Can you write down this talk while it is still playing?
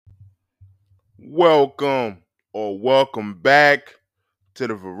Welcome or welcome back to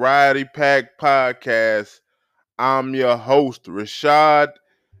the Variety Pack Podcast. I'm your host, Rashad,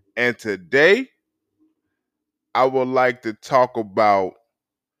 and today I would like to talk about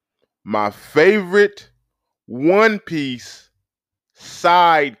my favorite One Piece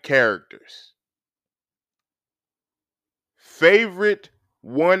side characters. Favorite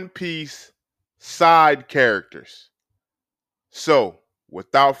One Piece side characters. So,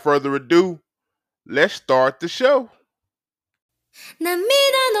 without further ado, let's start the show. 涙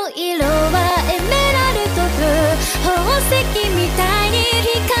の色はエメラルドブルー宝石みたいに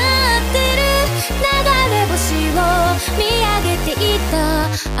光ってる流れ星を見上げていた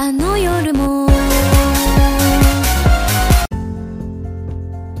あの夜も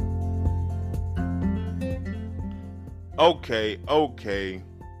Okay.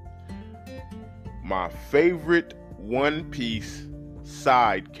 My favorite One Piece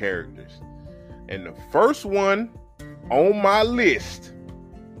side characters. And the first one on my list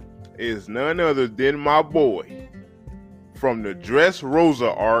is none other than my boy from the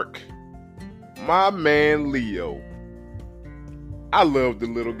Dressrosa arc, my man Leo. I love the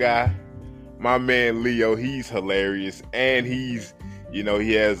little guy. My man Leo, he's hilarious and he has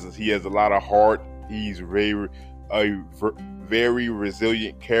a lot of heart. He's very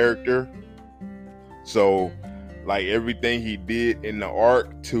resilient character. So, like everything he did in the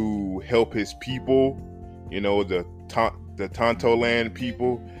arc to help his people, the Tontoland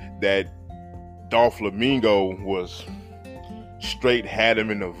people, that Doflamingo was straight had him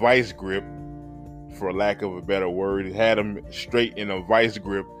in a vice grip, for lack of a better word. He had him straight in a vice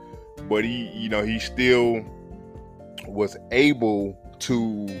grip, but he still was able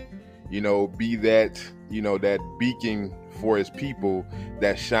to, be that, that beacon for his people,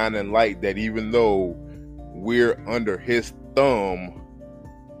 that shining light, that even though we're under his thumb,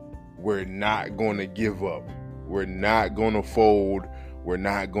 we're not going to give up. We're not going to fold. We're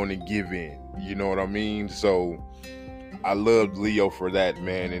not going to give in. You know what I mean? So I loved Leo for that,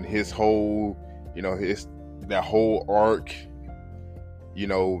 man. And his whole, that whole arc,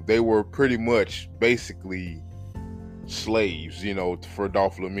 they were pretty much basically slaves, for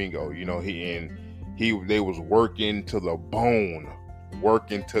Doflamingo. They was working to the bone,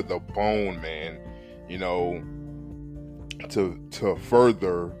 man, to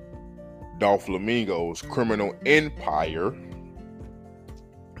further Doflamingo's criminal empire.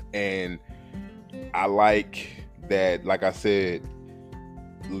 And I like that, like I said,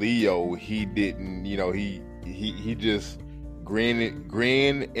 Leo, he didn't, he just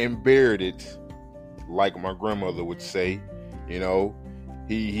grinned and bared it, like my grandmother would say.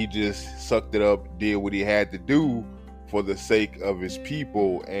 He just sucked it up, did what he had to do for the sake of his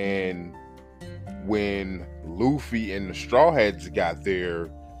people. And when Luffy and the Straw Hats got there,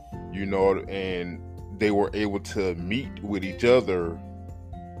 and they were able to meet with each other,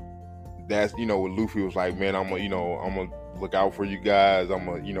 that's, when Luffy was like, man, I'm gonna look out for you guys. I'm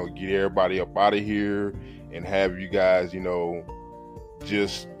gonna, get everybody up out of here and have you guys,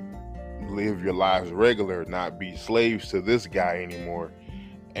 just live your lives regular, not be slaves to this guy anymore.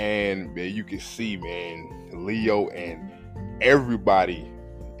 And man, you can see, man, Leo and everybody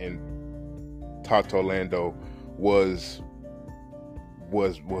in Totolando was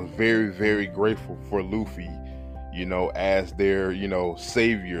very, very grateful for Luffy, as their,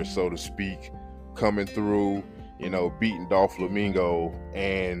 savior, so to speak, coming through, beating Doflamingo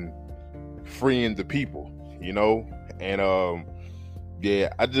and freeing the people, and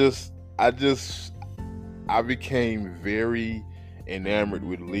I became very enamored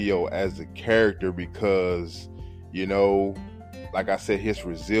with Leo as a character because, like I said, his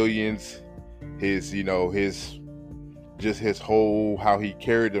resilience, his whole, how he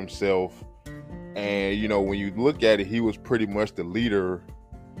carried himself. And, when you look at it, he was pretty much the leader,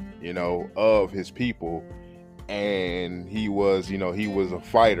 of his people. And he was a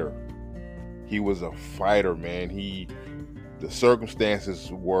fighter. He was a fighter, man. The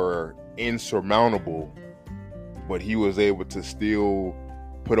circumstances were insurmountable, but he was able to still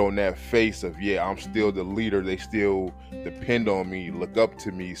put on that face of, yeah, I'm still the leader. They still depend on me, look up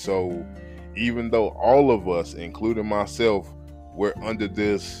to me. So even though all of us, including myself, we're under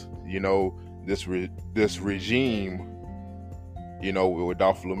this, this regime, with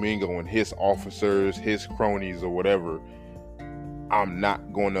Doflamingo and his officers, his cronies or whatever, I'm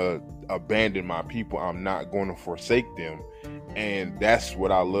not going to abandon my people. I'm not going to forsake them. And that's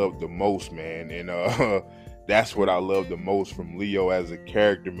what I love the most, man. And that's what I love the most from Leo as a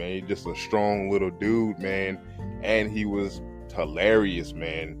character, man. He's just a strong little dude, man. And he was hilarious,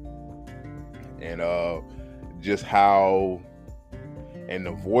 man. And just how and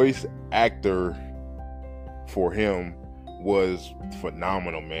the voice actor for him was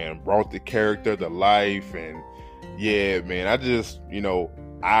phenomenal, man. Brought the character to life, and yeah, man, I just,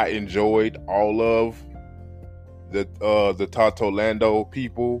 I enjoyed all of the Tattolando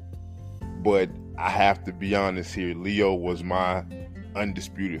people, but I have to be honest here, Leo was my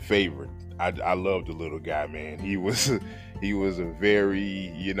undisputed favorite. I love the little guy, man. He was a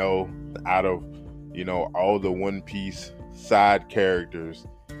very, out of, all the One Piece side characters,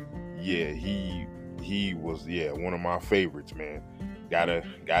 yeah, he was, one of my favorites, man.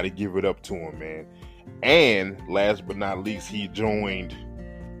 Gotta give it up to him, man. And last but not least, he joined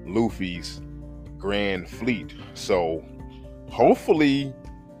Luffy's Grand Fleet. So hopefully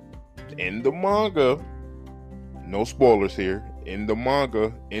in the manga, no spoilers here, in the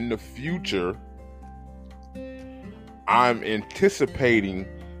manga, in the future, I'm anticipating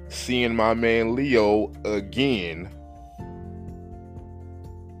seeing my man Leo again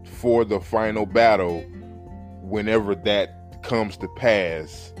for the final battle. Whenever that comes to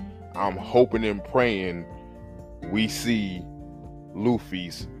pass, I'm hoping and praying we see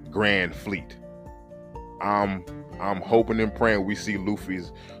Luffy's Grand Fleet. I'm hoping and praying we see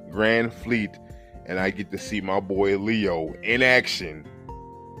Luffy's Grand Fleet, and I get to see my boy Leo in action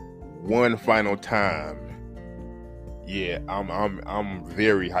one final time. Yeah, I'm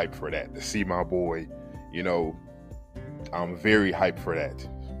very hyped for that, to see my boy. I'm very hyped for that.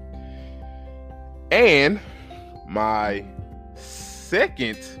 And my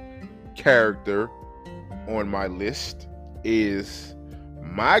second character on my list is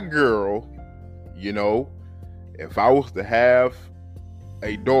my girl. If I was to have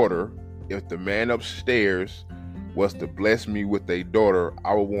a daughter, if the man upstairs was to bless me with a daughter,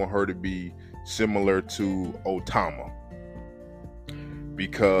 I would want her to be similar to Otama.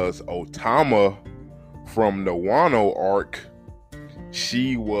 Because Otama from the Wano arc,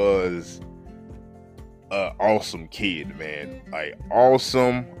 she was an awesome kid, man. Like,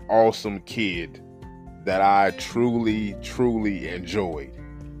 awesome kid that I truly enjoyed.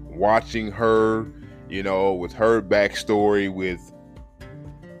 Watching her, with her backstory with,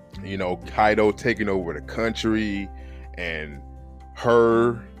 Kaido taking over the country, and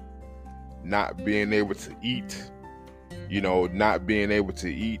her not being able to eat,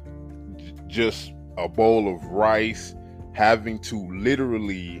 just a bowl of rice, having to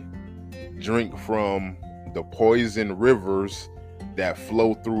literally drink from the poison rivers that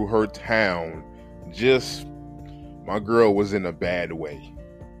flow through her town. Just, my girl was in a bad way.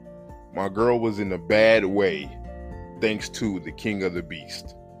 My girl was in a bad way thanks to the King of the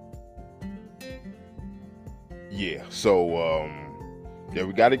Beast. Yeah, so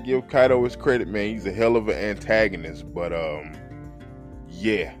we gotta give Kaido his credit, man. He's a hell of an antagonist, but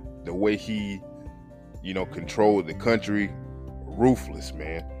the way he, controlled the country, ruthless,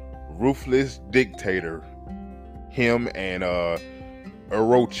 man. Ruthless dictator. Him and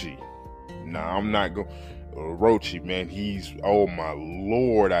Orochi. Nah, I'm not going. Orochi, man, oh my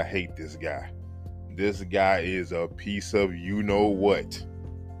lord, I hate this guy. This guy is a piece of what.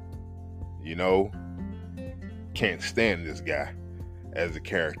 Can't stand this guy as a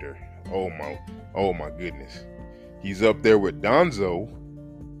character. Oh my goodness. He's up there with Danzo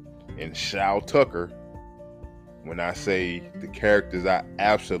and Shao Tucker. When I say the characters I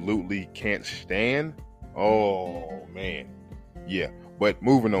absolutely can't stand, oh man. Yeah, but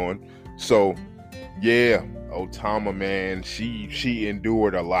moving on. So yeah, Otama, man, she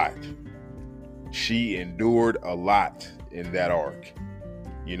endured a lot. She endured a lot in that arc.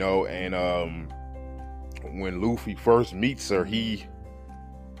 And when Luffy first meets her,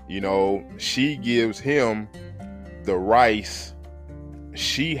 she gives him the rice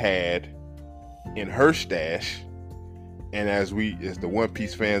she had in her stash. And as the One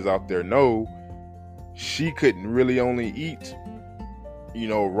Piece fans out there know, she couldn't really only eat,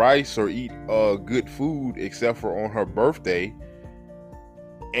 rice or eat good food except for on her birthday.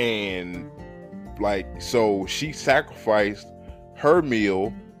 And so she sacrificed her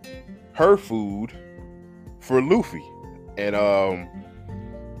meal, her food, for Luffy. And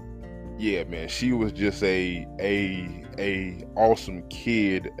man, she was just a awesome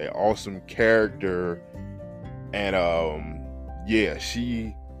kid, an awesome character. And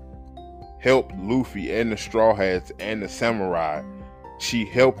she helped Luffy and the Straw Hats and the Samurai. She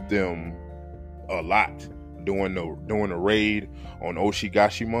helped them a lot during the raid on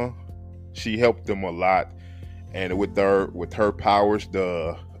Oshigashima. She helped them a lot, and with her powers,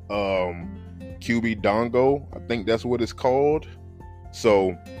 the Kyuubi Dango, I think that's what it's called.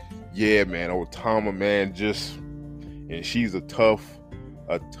 So yeah, man, Otama, man, and she's a tough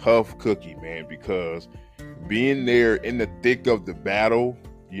cookie, man, because being there in the thick of the battle,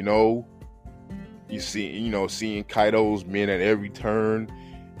 seeing Kaido's men at every turn.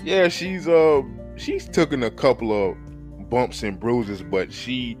 Yeah, she's taken a couple of bumps and bruises, but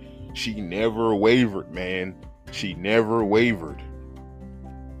she never wavered, man. She never wavered.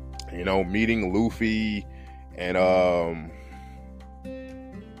 Meeting Luffy and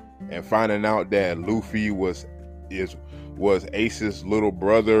finding out that Luffy was Ace's little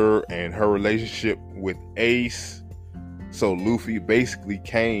brother and her relationship with Ace. So Luffy basically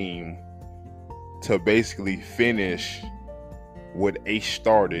came to finish what Ace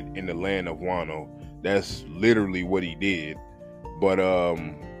started in the land of Wano. That's literally what he did. But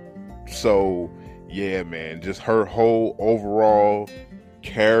so yeah, man, just her whole overall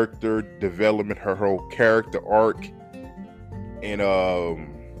character development, her whole character arc in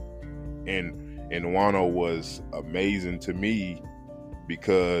Wano was amazing to me,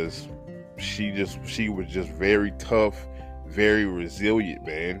 because she was just very tough, very resilient,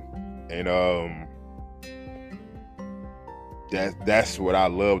 man. And that's what I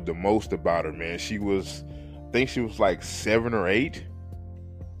loved the most about her, man. I think she was like 7 or 8.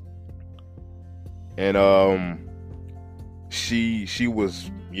 And she was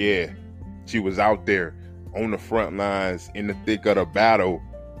out there on the front lines in the thick of the battle,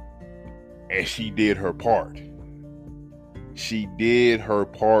 and she did her part. She did her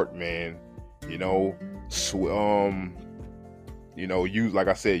part, man. Like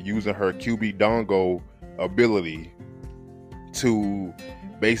I said, using her Kyuubi Dango ability to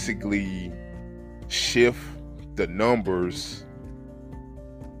basically shift the numbers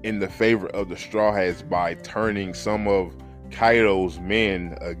in the favor of the Straw Hats by turning some of Kaido's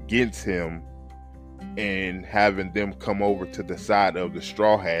men against him and having them come over to the side of the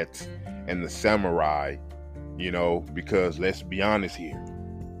Straw Hats and the samurai, because let's be honest here,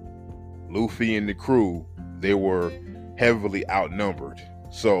 Luffy and the crew, they were heavily outnumbered.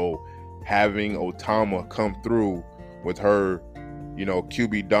 So having Otama come through with her,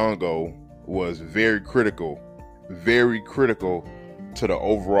 Kyuubi Dango was very critical to the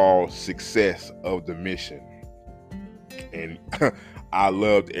overall success of the mission. And I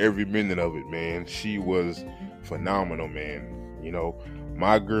loved every minute of it, man. She was phenomenal, man.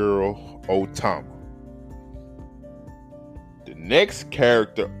 My girl Otama. The next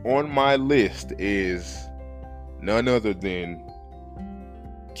character on my list is none other than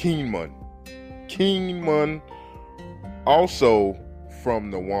Kingman. Kingman, also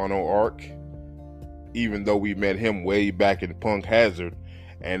from the Wano arc, even though we met him way back in Punk Hazard.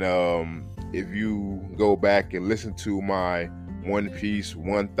 And if you go back and listen to my One Piece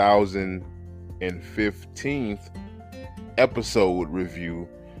 1015th episode review,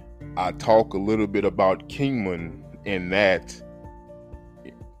 I talk a little bit about Kingman in that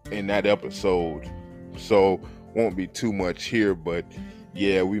episode, so won't be too much here. But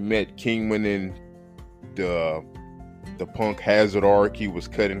yeah, we met Kingman in the Punk Hazard arc. He was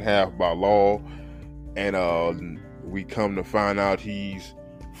cut in half by Law, and we come to find out he's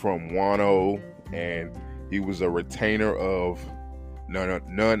from Wano, and he was a retainer of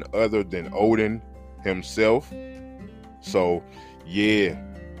none other than Oden himself. So yeah,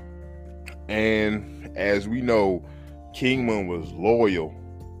 and as we know, Kingman was loyal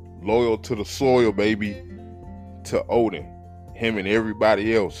to the soil, baby, to Oden, him and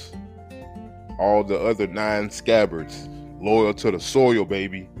everybody else, all the other 9 scabbards, loyal to the soil,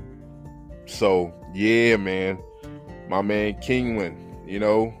 baby. So yeah, man, my man Kingman,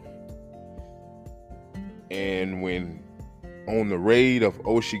 and when on the raid of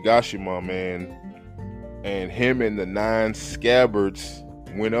Oshigashima, man, and him and the 9 scabbards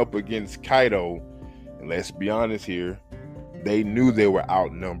went up against Kaido, and let's be honest here, they knew they were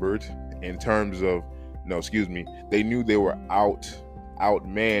outnumbered in terms of, they knew they were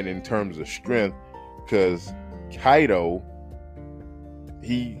outmanned in terms of strength, because Kaido,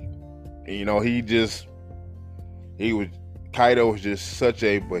 Kaido was just such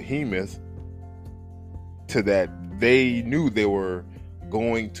a behemoth to that they knew they were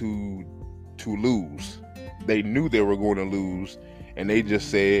going to lose. They knew they were going to lose, and they just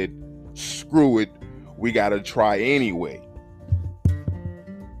said, screw it, we gotta try anyway.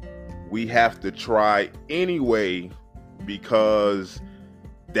 We have to try anyway, because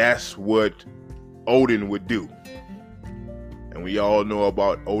that's what Oden would do. And we all know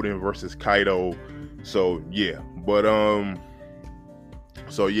about Oden versus Kaido. So yeah, but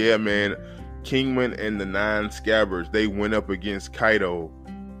so yeah, man, Kingman and the 9 scabbards, they went up against Kaido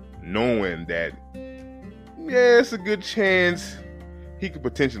knowing that, yeah, it's a good chance he could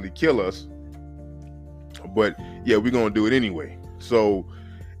potentially kill us, but yeah, we're gonna do it anyway. So,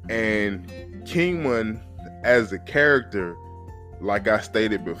 and Kingman as a character, like I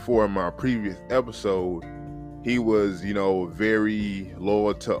stated before in my previous episode, he was, very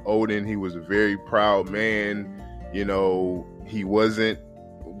loyal to Odin. He was a very proud man. We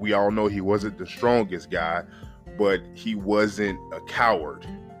all know he wasn't the strongest guy, but he wasn't a coward.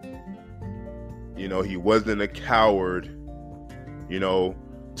 He wasn't a coward,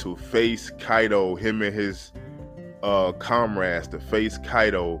 to face Kaido, him and his comrades, to face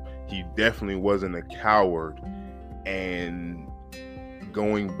Kaido. He definitely wasn't a coward. And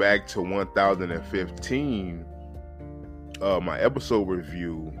going back to 1015, my episode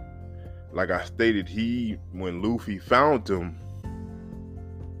review, like I stated, when Luffy found him,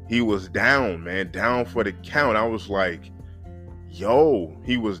 he was down, man, down for the count. I was like, yo,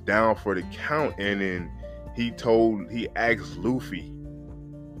 he was down for the count. And then he asked Luffy,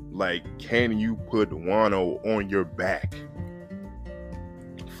 like, can you put Wano on your back?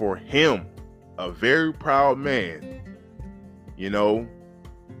 For him, a very proud man,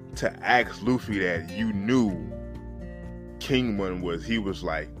 to ask Luffy that, you knew Kingman was, he was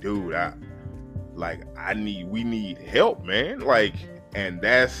like, dude, we need help, man. Like, and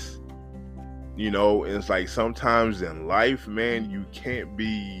that's, it's like sometimes in life, man, you can't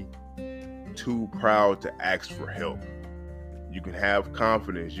be too proud to ask for help. You can have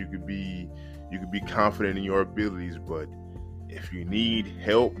confidence. You could be confident in your abilities, but if you need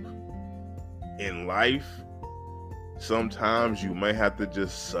help in life, sometimes you might have to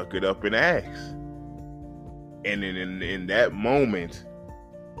just suck it up and ask. And in that moment,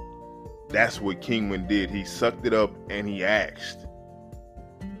 that's what Kingman did. He sucked it up and he asked.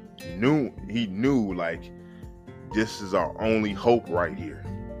 He knew, like, this is our only hope right here.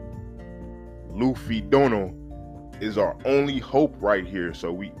 Luffy Dono is our only hope right here.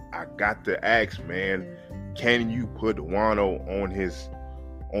 So I got to ask, man, can you put Wano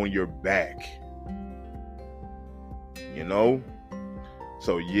on your back?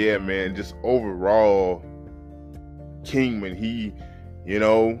 So yeah, man, just overall, Kingman,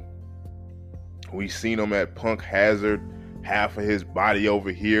 we seen him at Punk Hazard, half of his body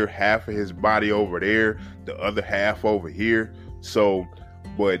over here, half of his body over there, the other half over here. So,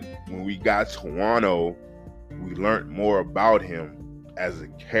 but when we got to Wano, we learned more about him as a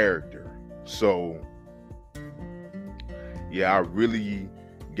character. So yeah, I really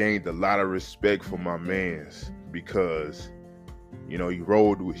gained a lot of respect for my mans, because he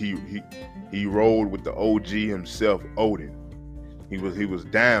rode with the OG himself, Odin. He was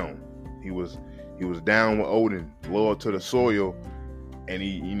down. He was down with Odin, loyal to the soil, and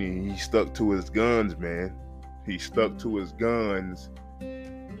he stuck to his guns, man. He stuck to his guns,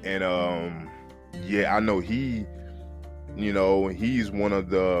 and I know he's one of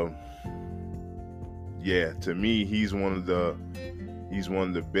the, to me, he's one of the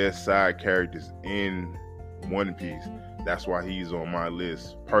best side characters in One Piece. That's why he's on my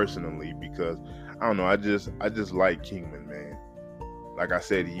list personally, because I don't know, I just like Kingman, man. Like I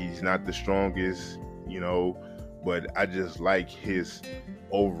said, he's not the strongest, but I just like his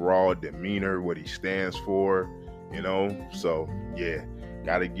overall demeanor, what he stands for, so yeah,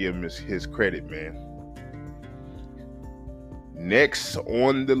 gotta give him his credit, man. Next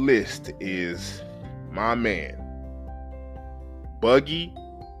on the list is my man, Buggy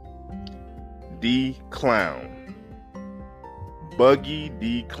the Clown. Buggy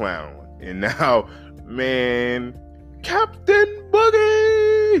the Clown. And now, man, Captain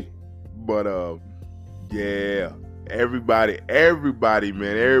Buggy. But yeah, everybody,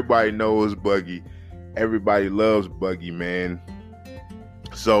 man, everybody knows Buggy. Everybody loves Buggy, man.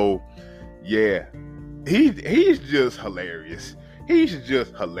 So yeah, he's just hilarious.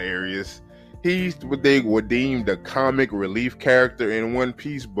 He's what they would deem the comic relief character in One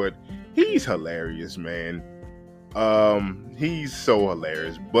Piece, but he's hilarious, man. He's so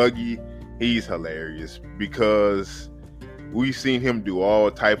hilarious. Buggy, he's hilarious because we've seen him do all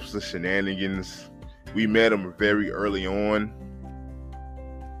types of shenanigans. We met him very early on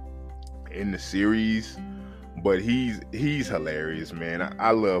in the series, but he's hilarious, man.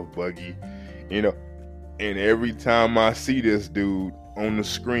 I love Buggy, and every time I see this dude on the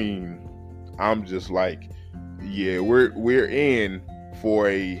screen, I'm just like, yeah, we're in for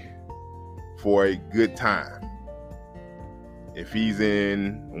a good time. If he's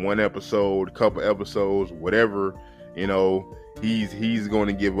in one episode, couple episodes, whatever, he's going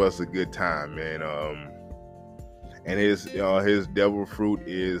to give us a good time, man. And his devil fruit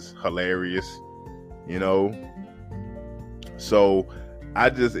is hilarious, So I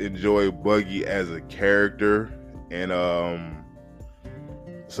just enjoy Buggy as a character, and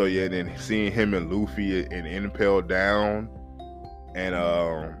so yeah. Then seeing him and Luffy and Impel Down, and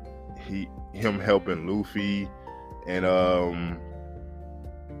him helping Luffy, and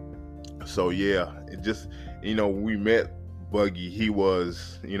so yeah, it just, when we met Buggy, he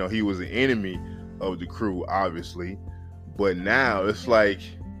was an enemy of the crew, obviously, but now it's like,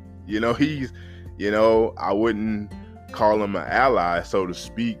 he's, I wouldn't call him an ally, so to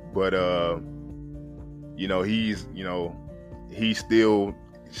speak, but he's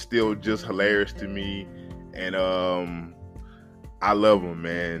still just hilarious to me, and I love him,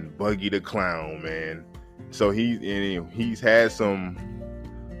 man. Buggy the Clown, man. So he's had some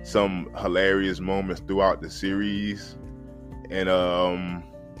hilarious moments throughout the series, and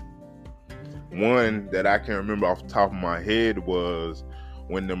one that I can remember off the top of my head was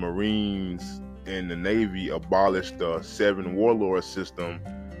when the Marines and the Navy abolished the 7 warlord system,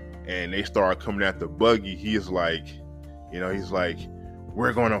 and they started coming after Buggy. He's like,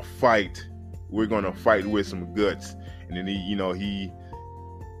 we're gonna fight with some guts. And then he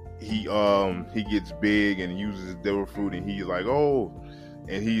gets big and uses devil fruit, and he's like, oh,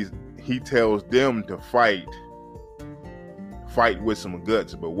 and he tells them to fight with some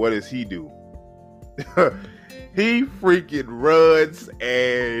guts. But what does he do? He freaking runs,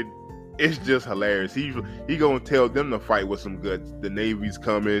 and it's just hilarious. He gonna tell them to fight with some guts. The Navy's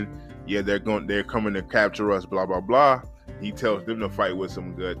coming. Yeah, they're coming to capture us, blah blah blah. He tells them to fight with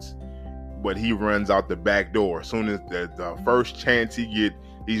some guts, but he runs out the back door. As soon as the first chance he get,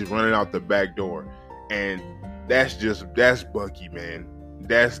 he's running out the back door. And that's Buggy, man.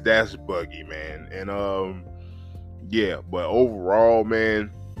 That's Buggy, man. And yeah, but overall,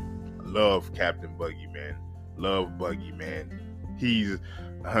 man, love Captain Buggy, man. Love Buggy, man. He's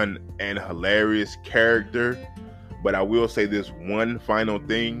an hilarious character. But I will say this one final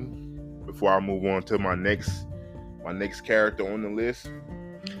thing before I move on to my next character on the list.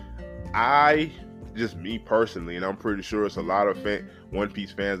 Just me personally, and I'm pretty sure it's a lot of One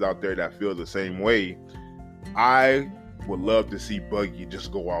Piece fans out there that feel the same way, I would love to see Buggy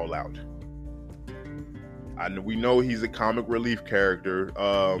just go all out. We know he's a comic relief character,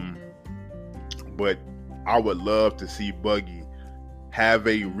 but I would love to see Buggy have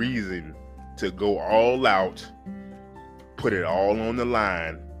a reason to go all out, put it all on the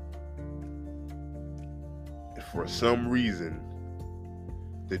line, for some reason,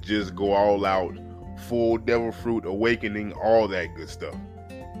 to just go all out, full devil fruit awakening, all that good stuff,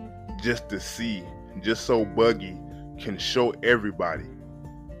 just so Buggy can show everybody,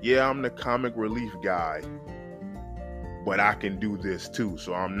 yeah, I'm the comic relief guy, but I can do this too.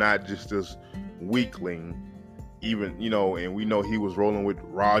 So I'm not just this weakling. Even, and we know he was rolling with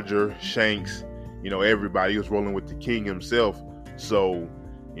Roger, Shanks, everybody. He was rolling with the king himself. So,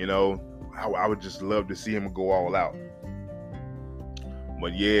 I would just love to see him go all out.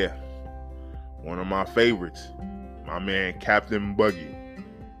 But yeah, one of my favorites, my man Captain Buggy.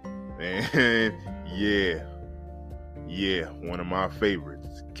 Man, yeah, one of my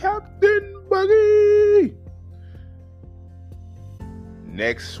favorites, Captain Buggy.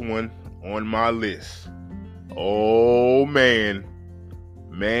 Next one on my list. Oh man,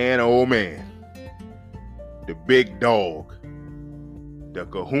 oh man. The big dog, the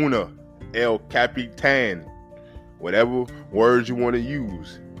Kahuna, El Capitan, whatever words you want to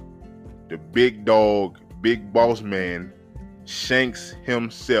use. The big dog, big boss man, Shanks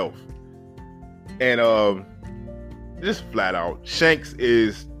himself. And just flat out, Shanks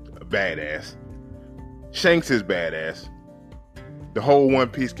is badass. Shanks is badass. The whole One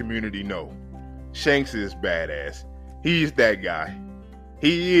Piece community know Shanks is badass. He's that guy.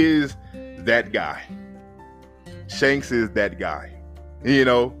 He is that guy. Shanks is that guy.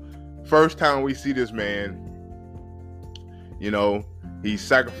 First time we see this man, he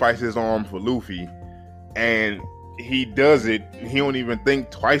sacrificed his arm for Luffy, and he does it. He don't even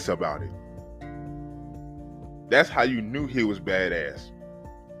think twice about it. That's how you knew he was badass.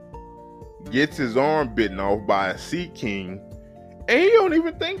 Gets his arm bitten off by a Sea King, and he don't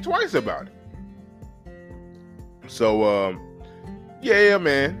even think twice about it. So, yeah,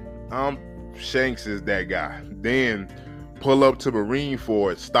 man. Shanks is that guy. Then pull up to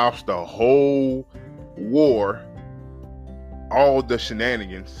Marineford, stops the whole war, all the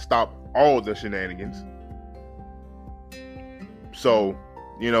shenanigans, stop all the shenanigans. So,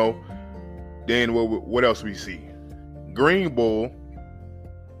 then what else we see? Green Bull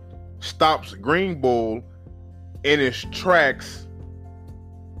stops Green Bull in his tracks.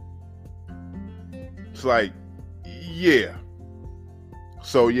 It's like, yeah.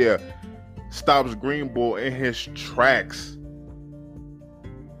 So yeah, stops Green Bull in his tracks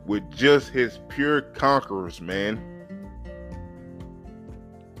with just his pure conquerors, man.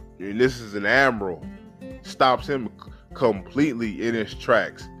 And this is an admiral. Stops him completely in his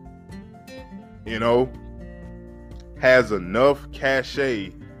tracks. you know, has enough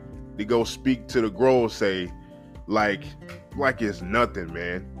cachet to go speak to the Gorosei like it's nothing,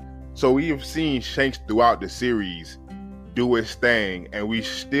 man. So we have seen Shanks throughout the series do his thing, and we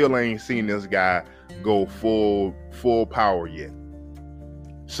still ain't seen this guy go full power yet.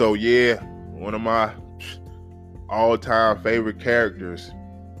 So yeah, one of my all-time favorite characters,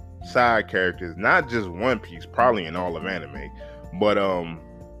 side characters, not just One Piece, probably in all of anime, but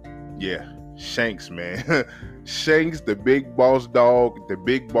yeah, Shanks, man. Shanks, the big boss dog, the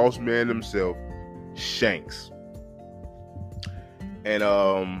big boss man himself, Shanks. And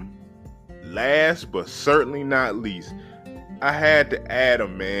last but certainly not least, I had to add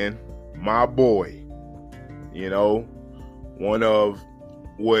him, man. My boy. You know, one of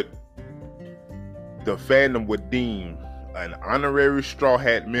what the fandom would deem an honorary Straw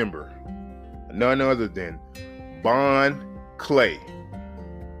Hat member. None other than Bon Clay.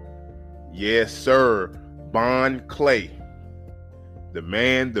 Yes, sir. Bon Clay. The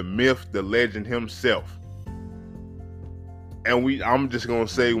man, the myth, the legend himself. And I'm just gonna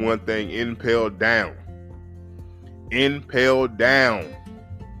say one thing, Impel Down. Impel Down.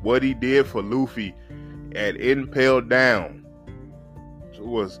 What he did for Luffy at Impel Down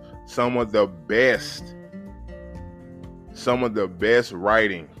was some of the best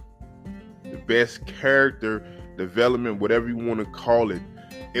writing, the best character development, whatever you want to call it.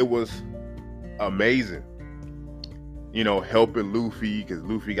 It was amazing. You know, helping Luffy, because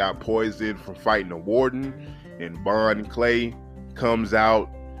Luffy got poisoned from fighting the Warden, and Bon Clay comes out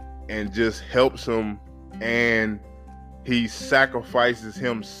and just helps him, and he sacrifices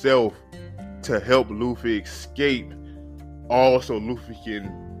himself to help Luffy escape. Also, Luffy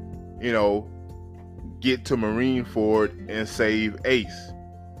can, you know, get to Marineford and save Ace.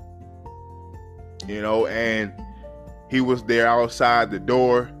 You know, and he was there outside the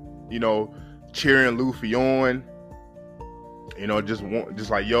door, you know, cheering Luffy on. You know, just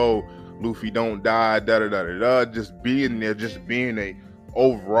like, yo, Luffy don't die, da da da da da. Just being there, just being a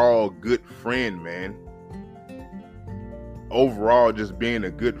overall good friend, man. Overall, just being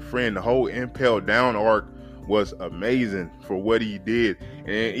a good friend. The whole Impel Down arc was amazing for what he did.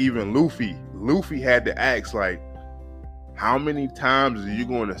 And even Luffy had to ask, like, how many times are you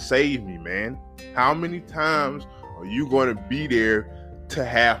going to save me, man? How many times are you going to be there to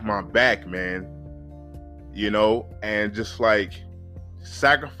have my back, man? You know, and just like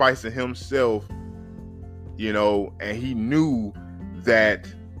sacrificing himself, you know, and he knew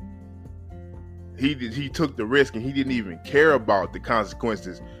that he took the risk, and he didn't even care about the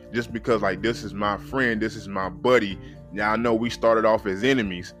consequences, just because, like, this is my friend, this is my buddy. Now I know we started off as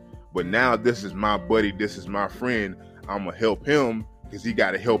enemies, but now this is my buddy, this is my friend. I'm gonna help him because he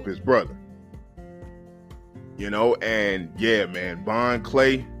got to help his brother. You know, and yeah, man, Bon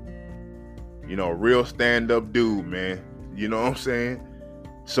Clay, you know, real stand-up dude, man. You know what I'm saying?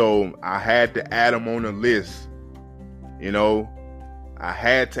 So I had to add him on the list. You know, I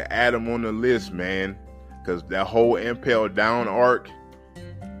had to add him on the list, man, because that whole Impel Down arc,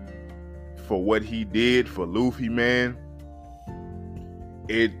 for what he did for Luffy, man,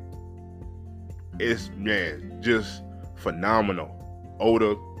 it's, man, just phenomenal.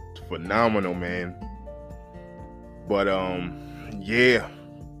 Oda, phenomenal, man. But yeah,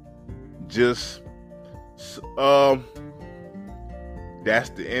 just that's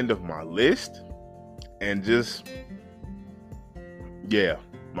the end of my list. And just, yeah,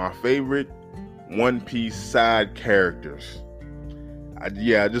 my favorite One Piece side characters. I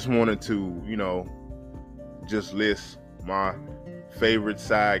just wanted to, you know, just list my favorite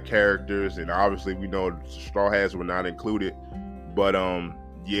side characters, and obviously we know Straw Hats were not included, but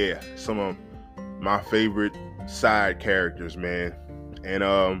yeah, some of my favorite side characters, man.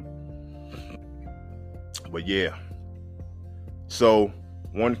 And but yeah, so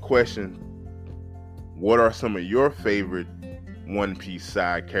one question: what are some of your favorite One Piece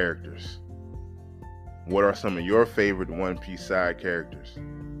side characters? What are some of your favorite One Piece side characters?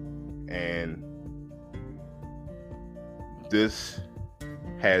 And this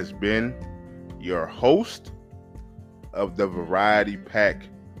has been your host of the Variety Pack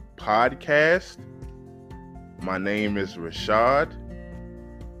podcast. My name is Rashad,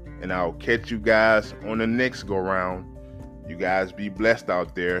 and I'll catch you guys on the next go round. You guys be blessed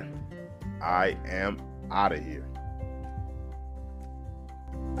out there. I am out of here.